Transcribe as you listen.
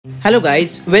Hello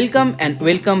guys, welcome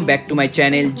back to my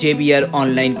channel JBR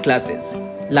Online Classes.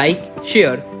 Like,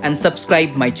 share and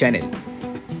subscribe my channel.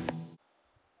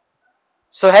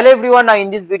 So hello everyone, now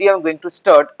in this video I'm going to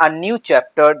start a new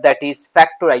chapter, that is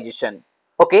factorization.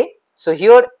 Okay, so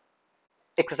here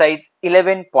exercise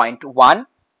 11.1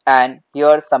 and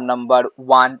here some number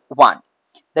 1 1,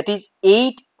 that is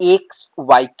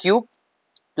 8xy cube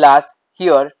plus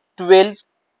here 12,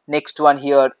 next one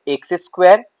here x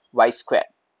square y square.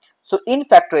 So in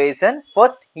factorization,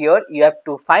 first here you have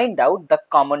to find out the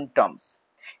common terms.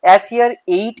 As here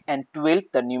 8 and 12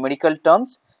 the numerical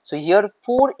terms, so here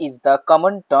 4 is the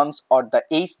common terms or the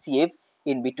HCF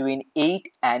in between 8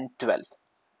 and 12.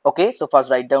 Okay, so first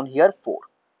write down here 4.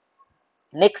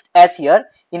 Next, as here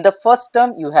in the first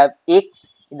term you have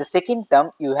x, in the second term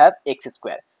you have x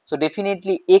square. So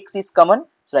definitely x is common,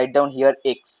 so write down here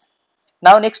x.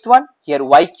 Now next one, here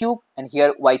y cube and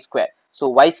here y square. So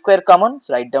y square common,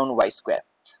 so write down y square.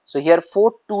 So here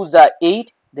 4 2s are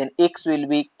 8, then x will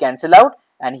be cancel out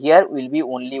and here will be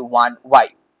only 1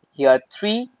 y. Here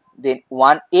 3, then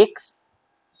 1 x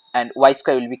and y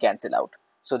square will be cancel out.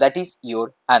 So that is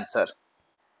your answer.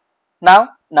 Now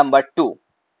number 2.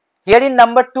 Here in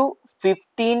number 2,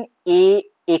 15a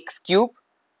x cube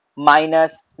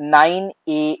minus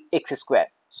 9a x square.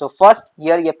 So first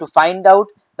here you have to find out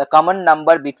the common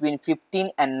number between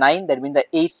 15 and 9, that means the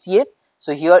HCF.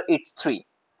 So here it's 3.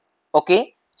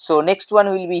 Okay. So next one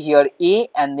will be here a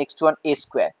and next one a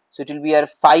square. So it will be here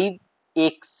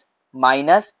 5x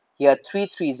minus here 3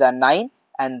 3s are 9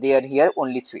 and there here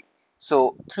only 3.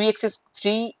 So 3x is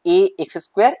 3a x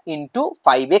square into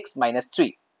 5x minus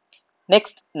 3.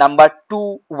 Next number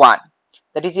 2 1,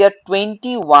 that is here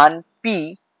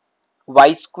 21p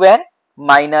y square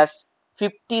minus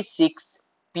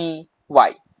 56py.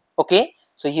 Okay,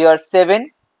 so here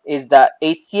 7 is the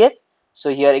HCF, so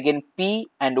here again p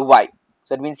and y,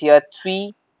 so that means here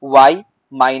 3y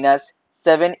minus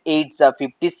 7 8s are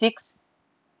 56.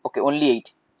 Okay, only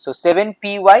 8, so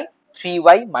 7py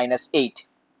 3y minus 8.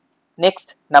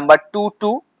 Next number 2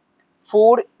 2,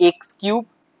 4x cube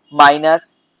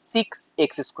minus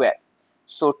 6x square.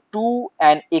 So 2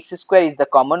 and x square is the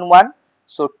common one.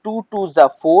 So 2 2s are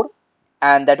 4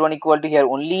 and that one equal to here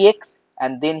only x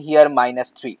and then here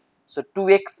minus 3. So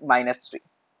 2x minus 3.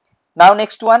 Now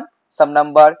next one, sum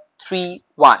number 3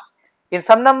 1. In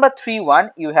sum number 3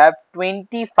 1 you have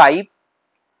 25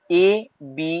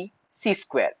 ABC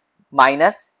square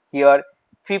minus here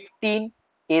 15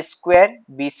 a square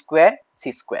b square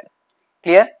c square.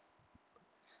 Clear?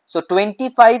 So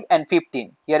 25 and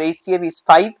 15, here HCF is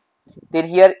 5, then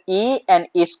here a and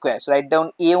a square, so write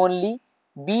down a only,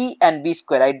 b and b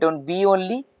square, write down b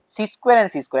only, c square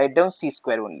and c square, write down c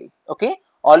square only. Okay,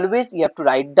 always you have to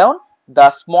write down the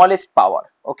smallest power.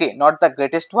 Okay, not the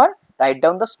greatest one, write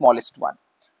down the smallest one.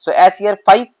 So as here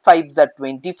 5 5s are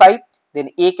 25, then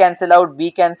a cancel out,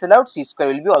 b cancel out, c square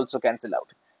will be also cancel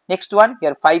out. Next one,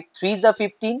 here 5 3s are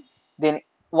 15, then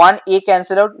 1a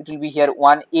cancel out, it will be here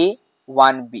 1a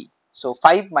 1b. So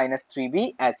 5 minus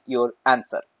 3b as your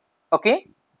answer. Okay,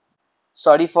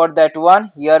 sorry for that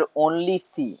one, here only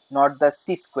c, not the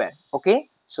c square. Okay,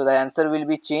 so the answer will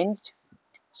be changed.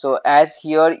 So as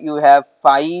here you have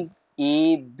 5abc,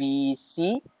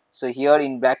 so here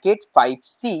in bracket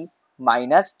 5c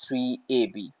minus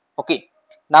 3ab. Okay,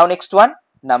 now next one,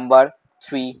 number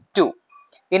 3 2.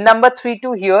 In number 3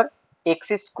 2 here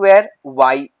x square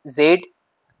yz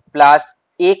plus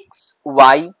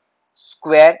xy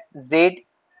square z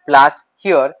plus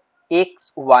here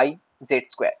xy z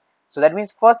square. So that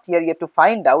means first here you have to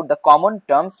find out the common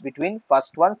terms between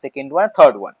first one, second one,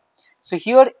 third one. So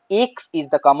here x is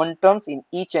the common terms in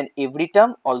each and every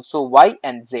term, also y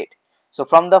and z. So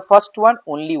from the first one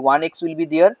only one x will be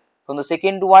there, from the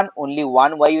second one only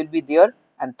one y will be there,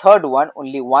 and third one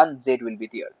only one z will be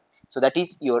there. So that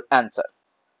is your answer.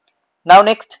 Now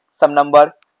next, sum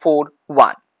number 4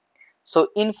 1. So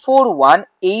in 4 1,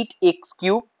 8x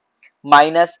cube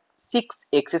minus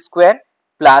 6x square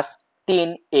plus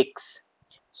 10x.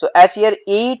 So as here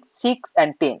 8, 6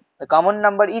 and 10, the common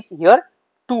number is here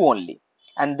 2 only.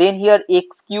 And then here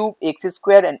x cube, x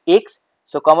square and x.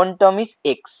 So common term is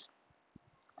x.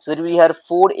 So it will be here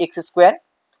 4x square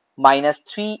minus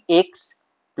 3x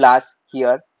plus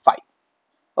here 5.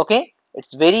 Okay,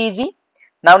 it's very easy.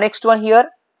 Now next one here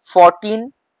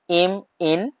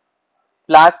 14mn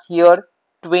plus here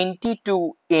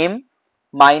 22m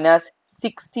minus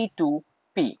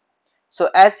 62p. So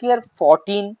as here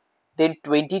 14, then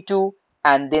 22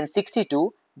 and then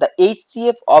 62, the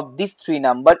HCF of these three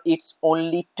number it's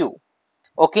only 2.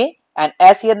 Okay, and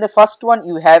as here in the first one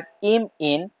you have m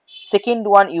in, second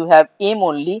one you have m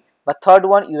only, but third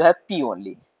one you have p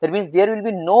only. That means there will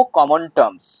be no common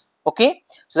terms. Okay,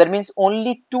 so that means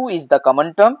only 2 is the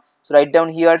common term. So write down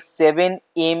here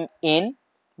 7mn,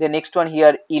 the next one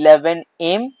here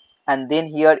 11m, and then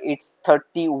here it's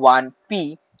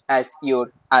 31p as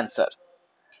your answer.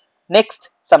 Next,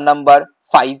 sum number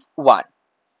 5-1.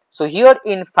 So here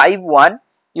in 5-1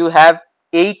 you have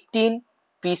 18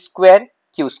 p square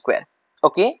q square.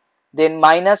 Okay, then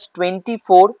minus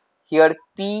 24 here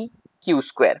p q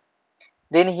square.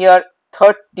 Then here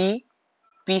 30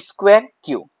 p square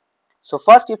q. So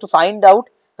first you have to find out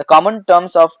the common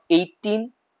terms of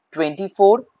 18,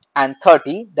 24 and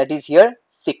 30, that is here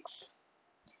 6.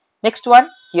 Next one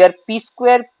here p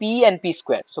square, p and p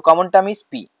square. So common term is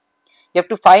p. You have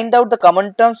to find out the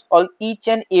common terms of each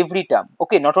and every term.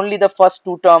 Okay, not only the first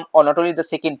two term or not only the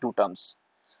second two terms.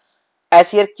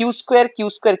 As here q square, q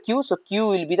square, q, so q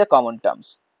will be the common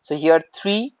terms. So here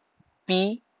 3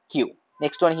 p q.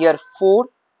 Next one here 4,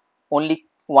 only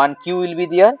one q will be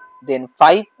there. Then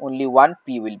 5, only one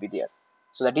p will be there.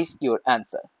 So that is your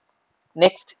answer.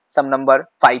 Next, sum number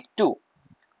 5-2.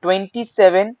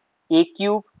 27 a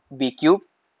cube b cube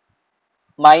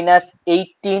minus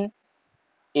 18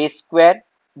 a square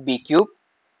b cube.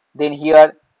 Then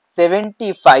here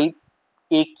 75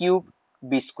 a cube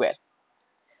b square.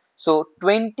 So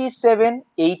 27,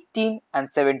 18 and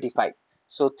 75.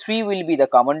 So 3 will be the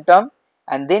common term,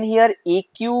 and then here a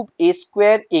cube, a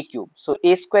square, a cube. So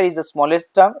a square is the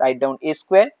smallest term, write down a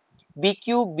square. B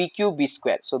cube, b cube, b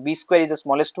square. So b square is the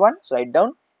smallest one, so write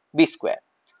down b square.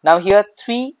 Now here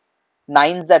 3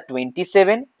 9s are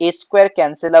 27. A square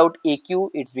cancel out a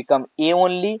cube, it's become a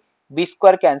only. B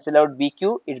square cancel out b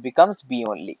cube, it becomes b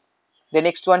only. The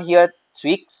next one here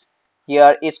 6.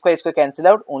 Here a square cancel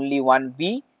out, only one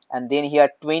b, and then here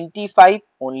 25,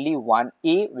 only one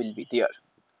a will be there.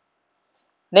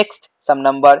 Next, sum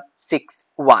number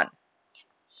 6-1.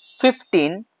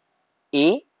 15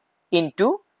 a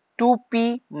into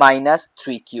 2p minus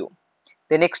 3q.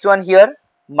 The next one here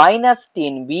minus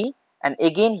 10b, and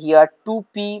again here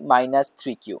 2p minus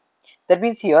 3q. That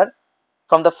means here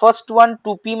from the first one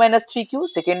 2p minus 3q,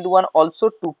 second one also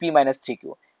 2p minus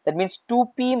 3q. That means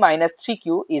 2p minus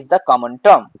 3q is the common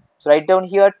term. So write down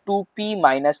here 2p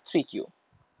minus 3q.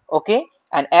 Okay,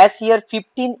 and as here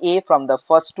 15a from the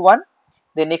first one,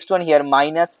 the next one here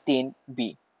minus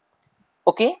 10b.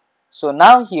 Okay, so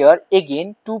now here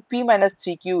again 2p minus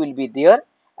 3q will be there,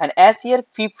 and as here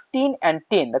 15 and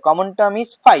 10, the common term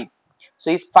is 5.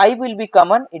 So if 5 will be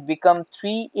common, it becomes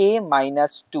 3a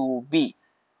minus 2b.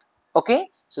 Okay,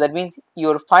 so that means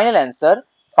your final answer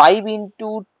 5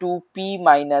 into 2p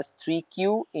minus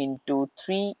 3q into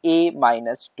 3a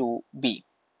minus 2b.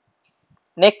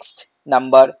 Next,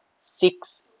 number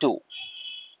 6-2.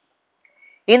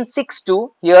 In 6-2,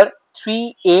 here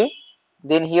 3a,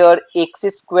 then here x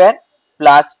square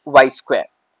plus y square.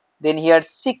 Then here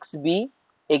 6b,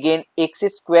 again x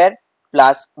square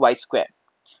plus y square.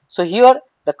 So here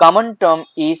the common term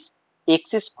is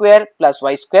x square plus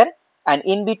y square, and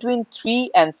in between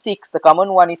 3 and 6 the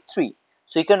common one is 3.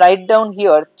 So you can write down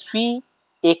here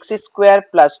 3x square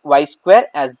plus y square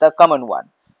as the common one.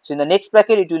 So in the next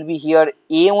bracket it will be here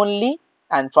a only,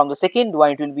 and from the second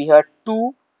one it will be here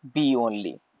 2b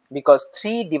only, because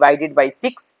 3 divided by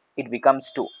 6 it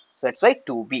becomes 2. So that's why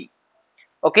 2b.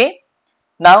 Okay,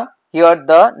 now here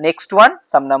the next one,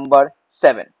 sum number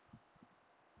 7.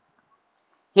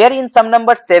 Here in sum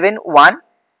number 7-1,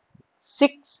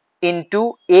 6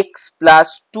 into x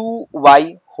plus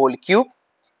 2y whole cube.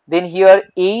 Then here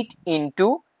 8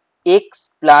 into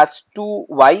x plus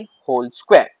 2y whole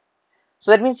square.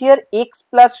 So that means here x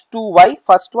plus 2y,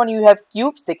 first one you have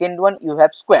cube, second one you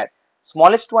have square.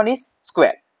 Smallest one is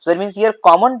square. So that means here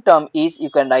common term is, you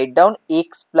can write down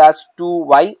x plus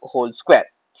 2y whole square.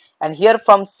 And here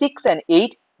from 6 and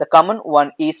 8, the common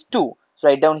one is 2. So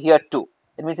write down here 2.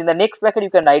 That means in the next bracket you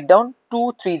can write down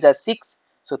 2 3s are 6.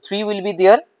 So 3 will be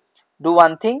there. Do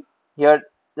one thing here,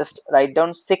 just write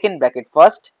down second bracket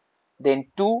first, then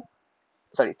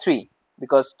 3,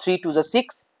 because 3 2s are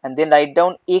 6, and then write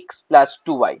down x plus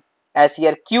 2y as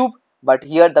here cube, but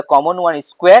here the common one is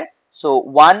square. So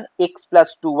 1 x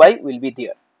plus 2y will be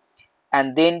there,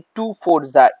 and then 2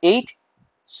 4s are 8.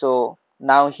 So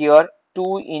now here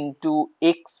 2 into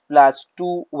x plus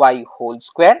 2y whole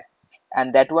square,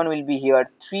 and that one will be here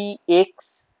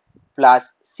 3x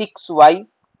plus 6y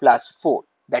plus 4.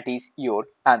 That is your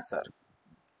answer.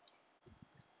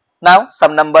 Now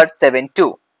sum number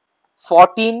 7-2.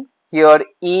 14 here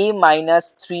a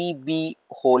minus 3b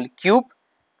whole cube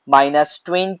minus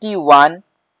 21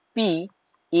 p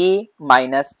a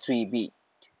minus 3b.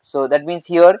 So that means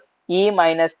here a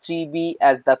minus 3b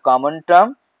as the common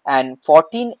term, and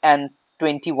 14 and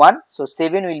 21, so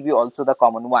 7 will be also the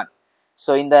common one.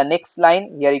 So in the next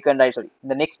line here you can write, sorry, in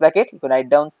the next bracket you can write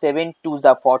down 7 2s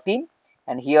are 14,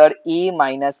 and here a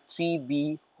minus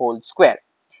 3b whole square,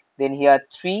 then here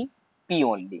 3p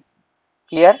only.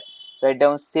 Clear? So write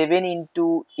down 7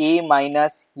 into a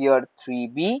minus here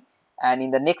 3b, and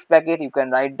in the next bracket you can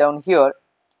write down here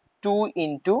 2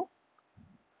 into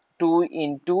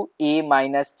a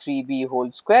minus 3b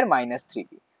whole square minus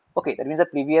 3b. Okay, that means the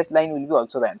previous line will be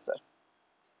also the answer.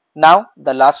 Now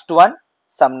the last one,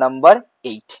 sum number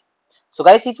 8. So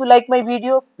guys, if you like my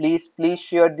video, please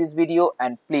share this video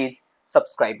and please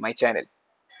subscribe my channel.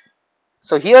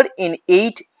 So here in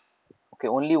 8, okay,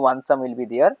 only one sum will be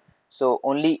there, so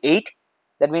only 8.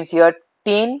 That means here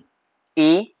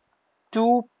 10a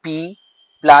 2p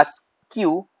plus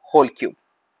q whole cube,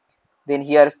 then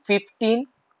here 15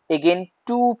 again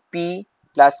 2p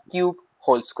plus cube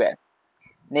whole square,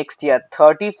 next here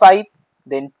 35,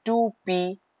 then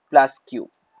 2p plus cube.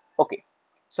 Okay,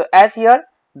 so as here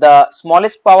the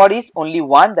smallest power is only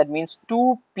 1, that means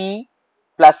 2p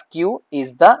plus q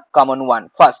is the common one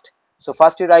first. So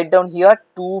first you write down here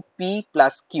 2p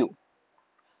plus q.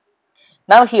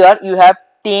 Now here you have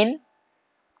 10,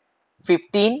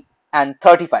 15 and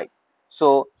 35.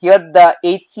 So here the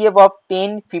HCF of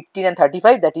 10, 15 and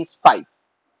 35, that is 5.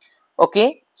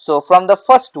 Okay, so from the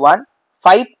first one,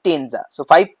 5 tens are, so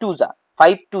 5 twos are,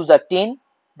 5 twos are 10,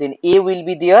 then a will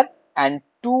be there and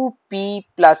 2p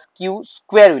plus q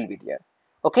square will be there.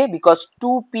 Okay, because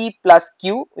 2p plus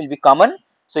q will be common,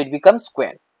 so it becomes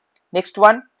square. Next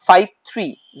one, 5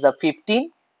 3 is a 15,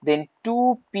 then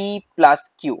 2p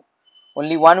plus q,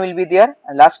 only one will be there,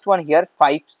 and last one here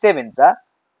 5 sevens are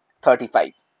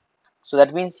 35. So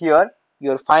that means here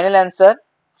your final answer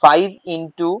 5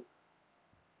 into,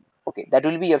 okay, that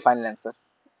will be your final answer.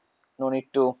 No need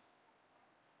to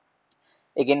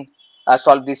again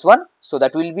solve this one. So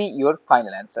that will be your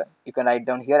final answer. You can write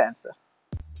down here answer.